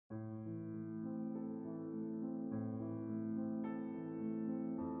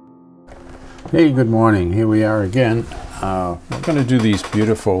Hey, good morning. Here we are again. We're going to do these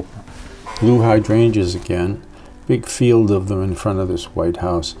beautiful blue hydrangeas again. Big field of them in front of this White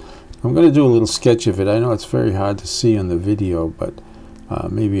House. I'm going to do a little sketch of it. I know it's very hard to see on the video, but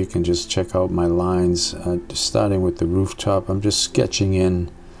maybe you can just check out my lines. Starting with the rooftop, I'm just sketching in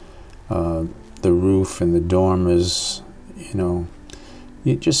the roof and the dormers. You know,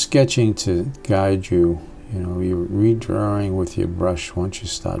 you're just sketching to guide you. You know, you're redrawing with your brush once you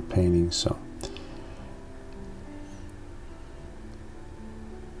start painting. So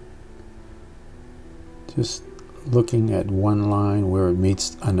just looking at one line where it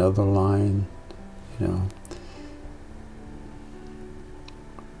meets another line, you know.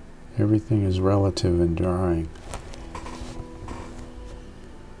 Everything is relative in drawing.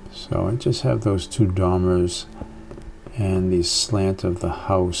 So I just have those two dormers and the slant of the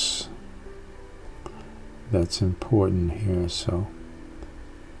house that's important here. So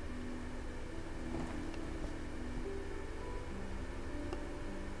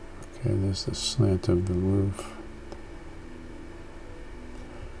okay, there's the slant of the roof.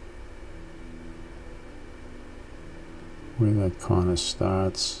 Where that corner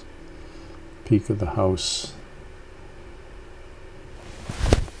starts, peak of the house.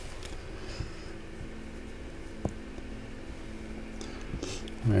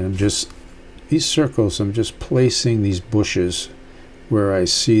 And I'm just, these circles, I'm just placing these bushes where I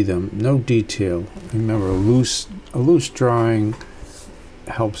see them. No detail. Remember, a loose drawing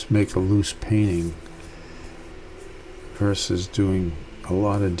helps make a loose painting versus doing a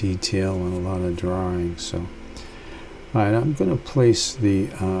lot of detail and a lot of drawing. So, all right, I'm going to place the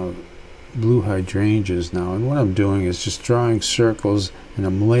blue hydrangeas now, and what I'm doing is just drawing circles, and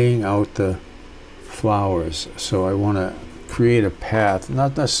I'm laying out the flowers. So I want to create a path,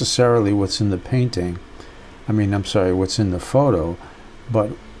 not necessarily what's in the painting, I'm sorry, what's in the photo, but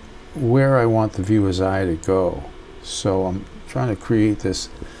where I want the viewer's eye to go. So I'm trying to create this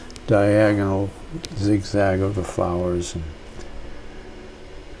diagonal zigzag of the flowers, and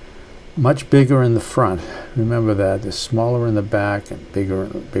much bigger in the front. Remember that, the smaller in the back and bigger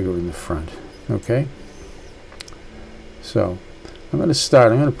in the front. Okay, so I'm going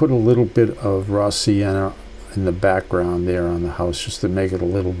to put a little bit of raw sienna in the background there on the house, just to make it a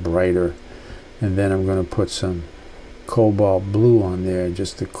little brighter, and then I'm going to put some cobalt blue on there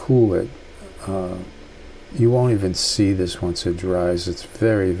just to cool it. You won't even see this once it dries. It's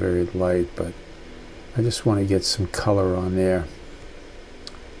very, very light, but I just want to get some color on there.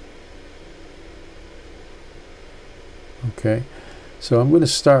 Okay, so I'm going to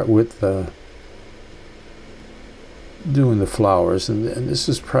start with doing the flowers, and this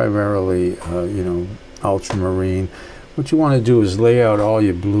is primarily you know, ultramarine. What you want to do is lay out all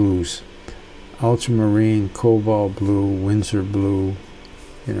your blues: ultramarine, cobalt blue, Windsor blue,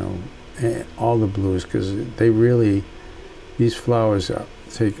 you know, all the blues, because these flowers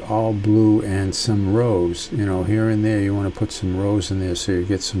take all blue and some rose. You know, here and there you want to put some rose in there so you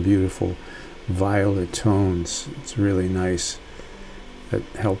get some beautiful violet tones. It's really nice. That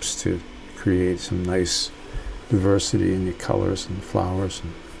helps to create some nice diversity in your colors and flowers.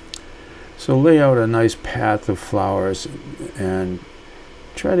 So lay out a nice path of flowers and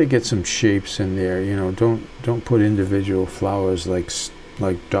try to get some shapes in there. You know, don't put individual flowers like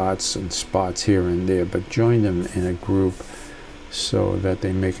dots and spots here and there, but join them in a group so that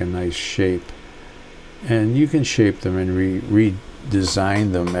they make a nice shape. And you can shape them and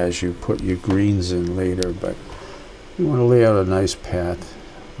redesign them as you put your greens in later, but you want to lay out a nice path.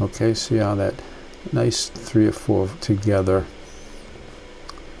 Okay, see how that nice 3 or 4 together.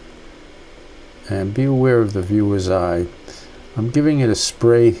 And be aware of the viewer's eye. I'm giving it a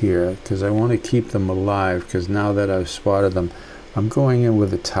spray here because I want to keep them alive, because now that I've spotted them, I'm going in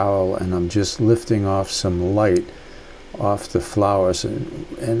with a towel and I'm just lifting off some light off the flowers,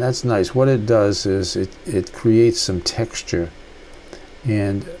 and that's nice. What it does is it creates some texture,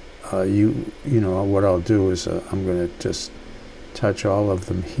 and you know what I'll do is I'm going to just touch all of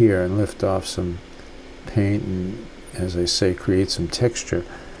them here and lift off some paint, and as I say, create some texture.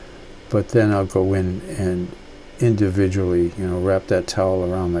 But then I'll go in and individually, you know, wrap that towel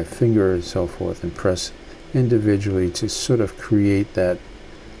around my finger and so forth, and press individually to sort of create that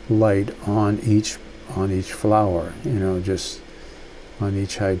light on each flower, you know, just on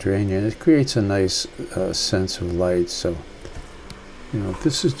each hydrangea, and it creates a nice sense of light. So, you know,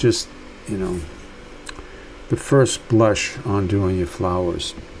 this is just, you know, the first blush on doing your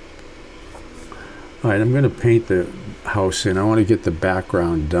flowers. All right, I'm going to paint the house in. I want to get the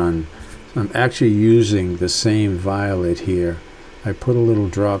background done. I'm actually using the same violet here. I put a little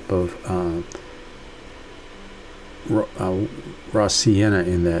drop of raw sienna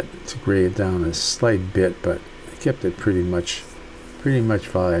in that to gray it down a slight bit, but I kept it pretty much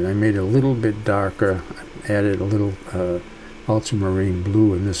violet. I made it a little bit darker. I added a little ultramarine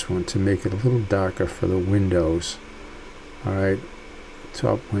blue in this one to make it a little darker for the windows. All right,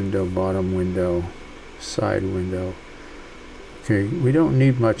 top window, bottom window, side window. Okay, we don't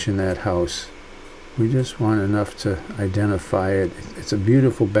need much in that house. We just want enough to identify it. It's a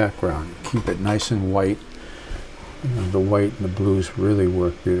beautiful background. Keep it nice and white. You know, the white and the blues really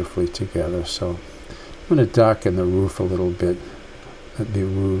work beautifully together. So I'm going to darken the roof a little bit. The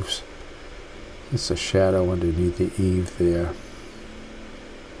roofs. It's a shadow underneath the eave there.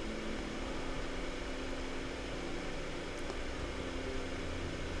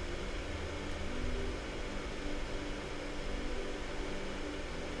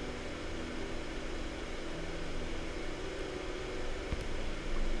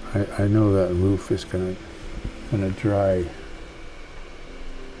 I know that roof is gonna dry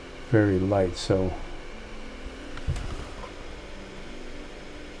very light, so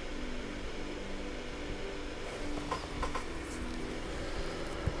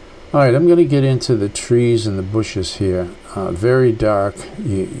all right, I'm going to get into the trees and the bushes here. Very dark.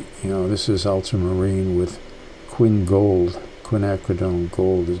 You know, this is ultramarine with quinacridone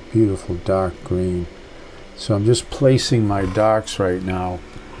gold. Is beautiful dark green. So I'm just placing my darks right now.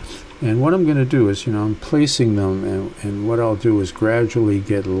 And what I'm going to do is, you know, I'm placing them, and what I'll do is gradually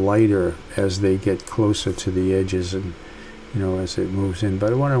get lighter as they get closer to the edges, and, you know, as it moves in.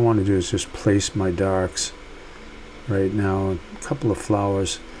 But what I want to do is just place my darks right now. A couple of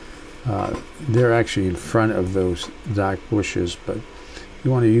flowers. They're actually in front of those dark bushes, but you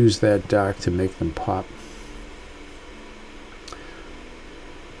want to use that dark to make them pop.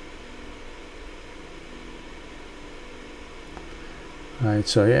 Alright,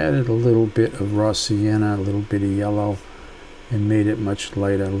 so I added a little bit of raw sienna, a little bit of yellow, and made it much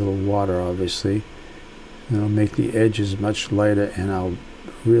lighter, a little water obviously. And I'll make the edges much lighter, and I'll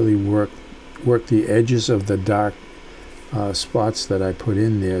really work the edges of the dark spots that I put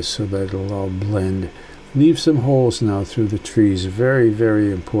in there so that it'll all blend. Leave some holes now through the trees. Very,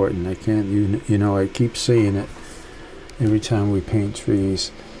 very important. I can't, you know, I keep saying it every time we paint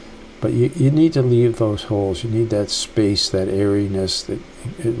trees. But you need to leave those holes. You need that space, that airiness. That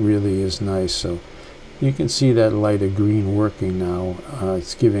it really is nice. So you can see that lighter green working now.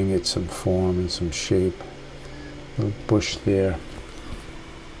 It's giving it some form and some shape. A little bush there.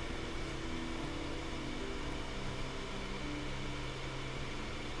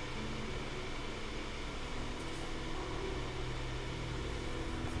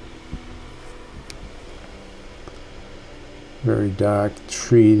 Very dark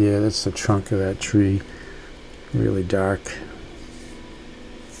tree there. That's the trunk of that tree. Really dark.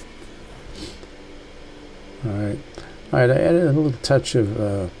 Alright. Alright, I added a little touch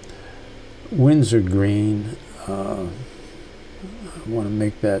of Windsor green. I want to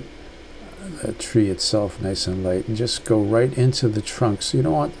make that tree itself nice and light, and just go right into the trunk. So you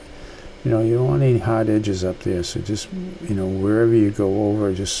don't want, you don't want any hard edges up there. So just, wherever you go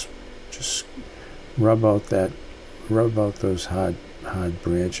over, just rub out those hard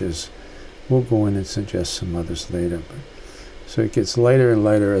branches. We'll go in and suggest some others later. So it gets lighter and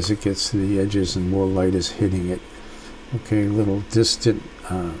lighter as it gets to the edges, and more light is hitting it. Okay, little distant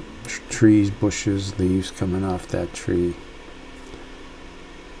trees, bushes, leaves coming off that tree.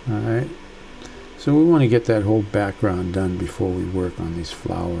 Alright, so we want to get that whole background done before we work on these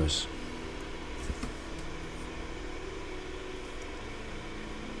flowers.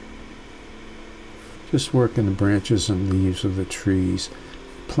 Just working the branches and leaves of the trees.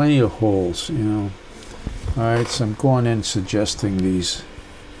 Plenty of holes, Alright, so I'm going in suggesting these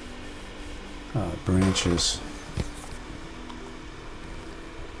branches.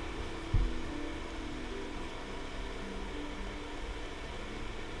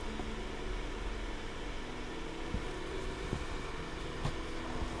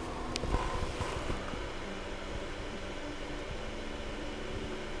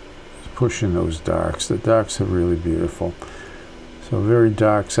 Pushing those darks. The darks are really beautiful. So very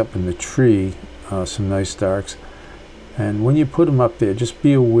darks up in the tree, some nice darks. And when you put them up there, just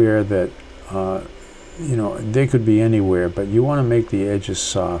be aware that they could be anywhere, but you want to make the edges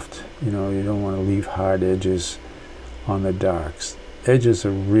soft. You don't want to leave hard edges on the darks. Edges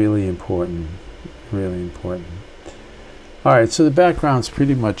are really important, really important. All right, so the background's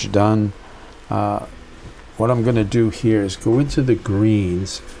pretty much done. What I'm going to do here is go into the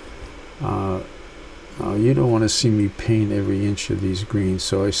greens. You don't want to see me paint every inch of these greens,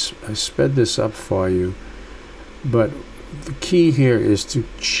 so I sped this up for you. But the key here is to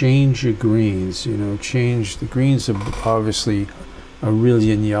change your greens. You know, change the greens are obviously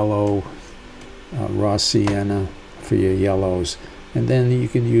Aurelian yellow, raw sienna for your yellows, and then you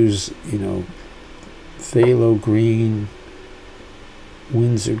can use, you know, phthalo green,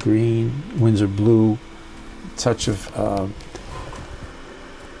 Windsor green, Windsor blue, touch of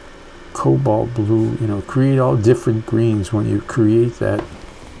cobalt blue. You know, create all different greens. When you create that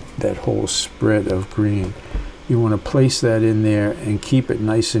whole spread of green, you want to place that in there and keep it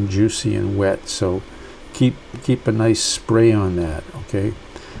nice and juicy and wet. So keep a nice spray on that, okay?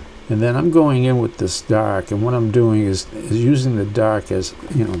 And then I'm going in with this dark, and what I'm doing is using the dark as,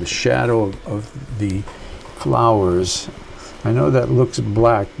 you know, the shadow of the flowers. I know that looks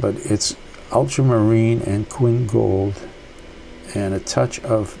black, but it's ultramarine and quin gold and a touch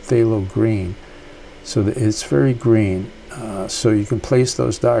of phthalo green, so that it's very green. So you can place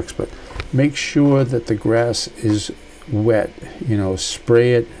those darks, but make sure that the grass is wet. You know,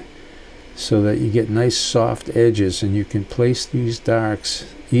 spray it so that you get nice soft edges, and you can place these darks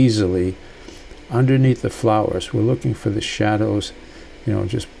easily underneath the flowers. We're looking for the shadows. You know,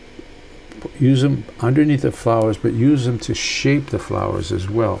 just use them underneath the flowers, but use them to shape the flowers as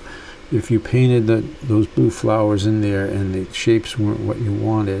well. If you painted those blue flowers in there and the shapes weren't what you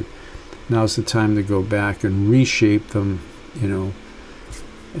wanted, now's the time to go back and reshape them, you know,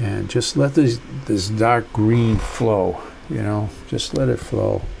 and just let this dark green flow, you know, just let it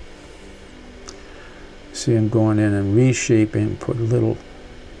flow. See, I'm going in and reshaping,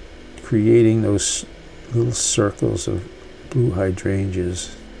 creating those little circles of blue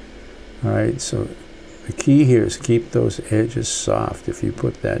hydrangeas. All right, so the key here is keep those edges soft if you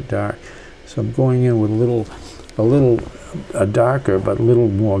put that dark. So I'm going in with a darker but a little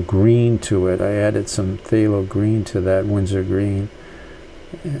more green to it. I added some phthalo green to that Windsor green,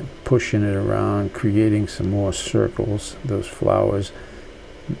 and pushing it around, creating some more circles, those flowers,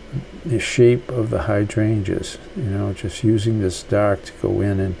 the shape of the hydrangeas. You know, just using this dark to go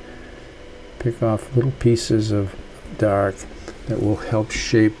in and pick off little pieces of dark that will help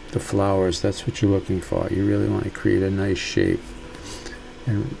shape the flowers. That's what you're looking for. You really want to create a nice shape,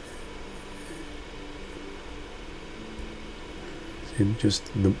 and just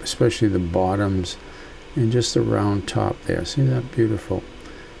especially the bottoms and just the round top there. See that? Beautiful.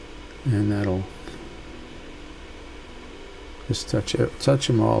 And that'll just touch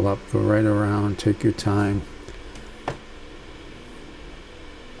them all up. Go right around. Take your time.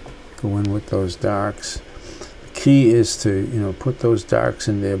 Go in with those darks. The key is to, you know, put those darks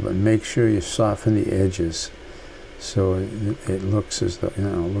in there, but make sure you soften the edges so it looks as though, you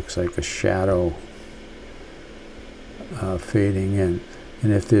know, it looks like a shadow fading in.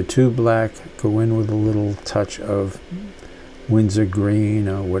 And if they're too black, go in with a little touch of Windsor green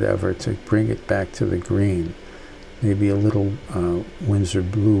or whatever to bring it back to the green. Maybe a little Windsor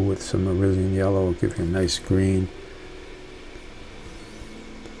blue with some Aurelian yellow will give you a nice green.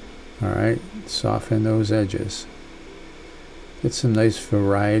 All right, soften those edges. Get some nice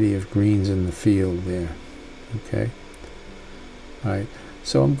variety of greens in the field there. Okay. All right.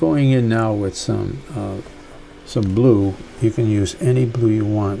 So I'm going in now with some blue. You can use any blue you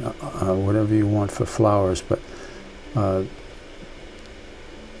want, whatever you want for flowers, but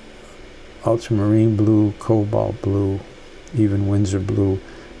ultramarine blue, cobalt blue, even Windsor blue,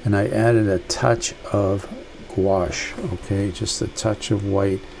 and I added a touch of gouache. Okay, just a touch of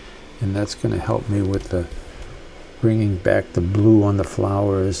white. And that's going to help me with the bringing back the blue on the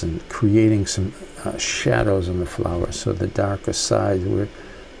flowers and creating some shadows on the flowers. So the darker side where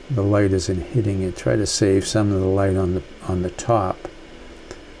the light isn't hitting it, try to save some of the light on the top.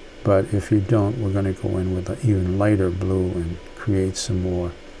 But if you don't, we're going to go in with an even lighter blue and create some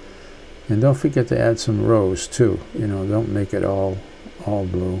more. And don't forget to add some rose too. You know, don't make it all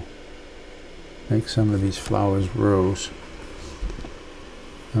blue. Make some of these flowers rose.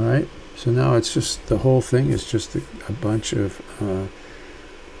 All right, so now it's just, the whole thing is just a bunch of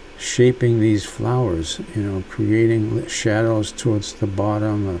shaping these flowers, you know, creating shadows towards the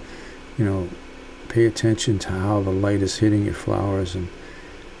bottom. You know, pay attention to how the light is hitting your flowers, and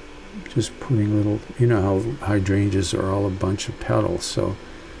just putting little, you know how hydrangeas are all a bunch of petals, so,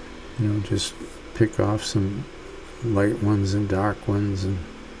 you know, just pick off some light ones and dark ones and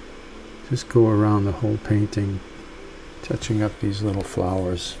just go around the whole painting, touching up these little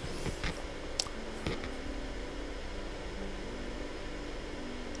flowers.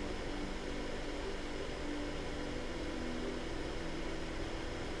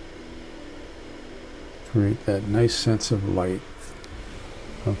 Create that nice sense of light.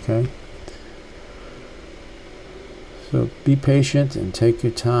 Okay? So be patient and take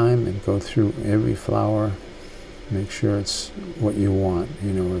your time and go through every flower Make sure it's what you want,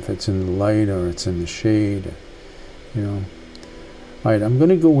 you know, if it's in the light or it's in the shade, you know. All right, I'm going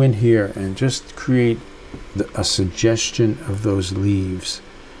to go in here and just create a suggestion of those leaves.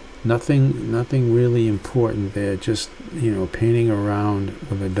 Nothing really important there, just, you know, painting around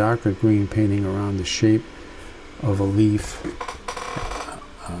with a darker green, painting around the shape of a leaf.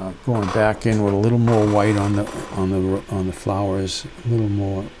 Going back in with a little more white on the flowers, a little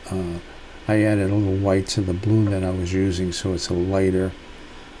more. I added a little white to the blue that I was using, so it's a lighter.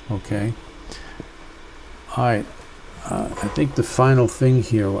 Okay. All right. I think the final thing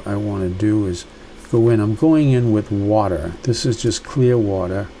here I want to do is go in. I'm going in with water. This is just clear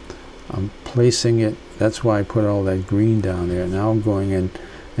water. I'm placing it. That's why I put all that green down there. Now I'm going in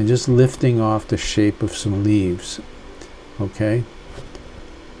and just lifting off the shape of some leaves. Okay.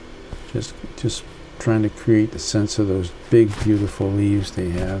 Just trying to create the sense of those big, beautiful leaves they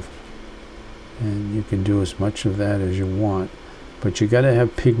have. And you can do as much of that as you want, but you got to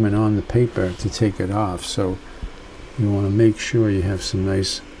have pigment on the paper to take it off, so you want to make sure you have some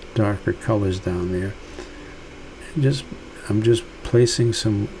nice darker colors down there. And I'm just placing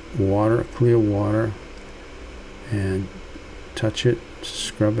some water, clear water, and touch it,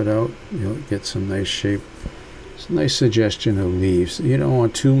 scrub it out. You'll get some nice shape. It's a nice suggestion of leaves. You don't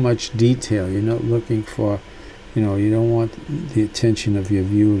want too much detail. You're not looking for, you know, you don't want the attention of your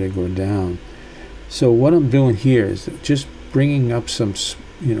view to go down. So what I'm doing here is just bringing up some,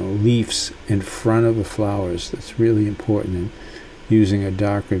 you know, leaves in front of the flowers. That's really important, and using a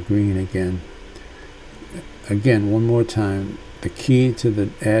darker green again. Again, one more time, the key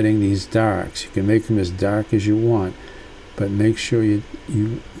to adding these darks, you can make them as dark as you want, but make sure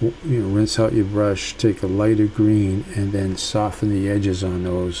you rinse out your brush, take a lighter green, and then soften the edges on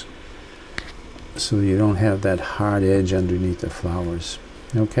those so you don't have that hard edge underneath the flowers.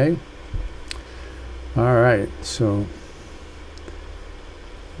 Okay? All right, so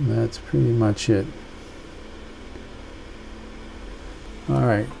that's pretty much it. All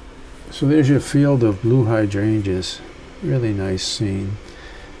right, so there's your field of blue hydrangeas. Really nice scene.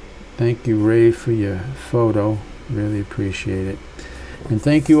 Thank you, Ray, for your photo. Really appreciate it. And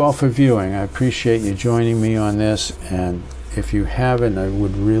thank you all for viewing. I appreciate you joining me on this. And if you haven't, I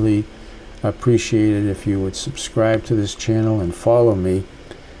would really appreciate it if you would subscribe to this channel and follow me.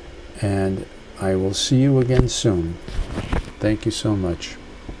 And I will see you again soon. Thank you so much.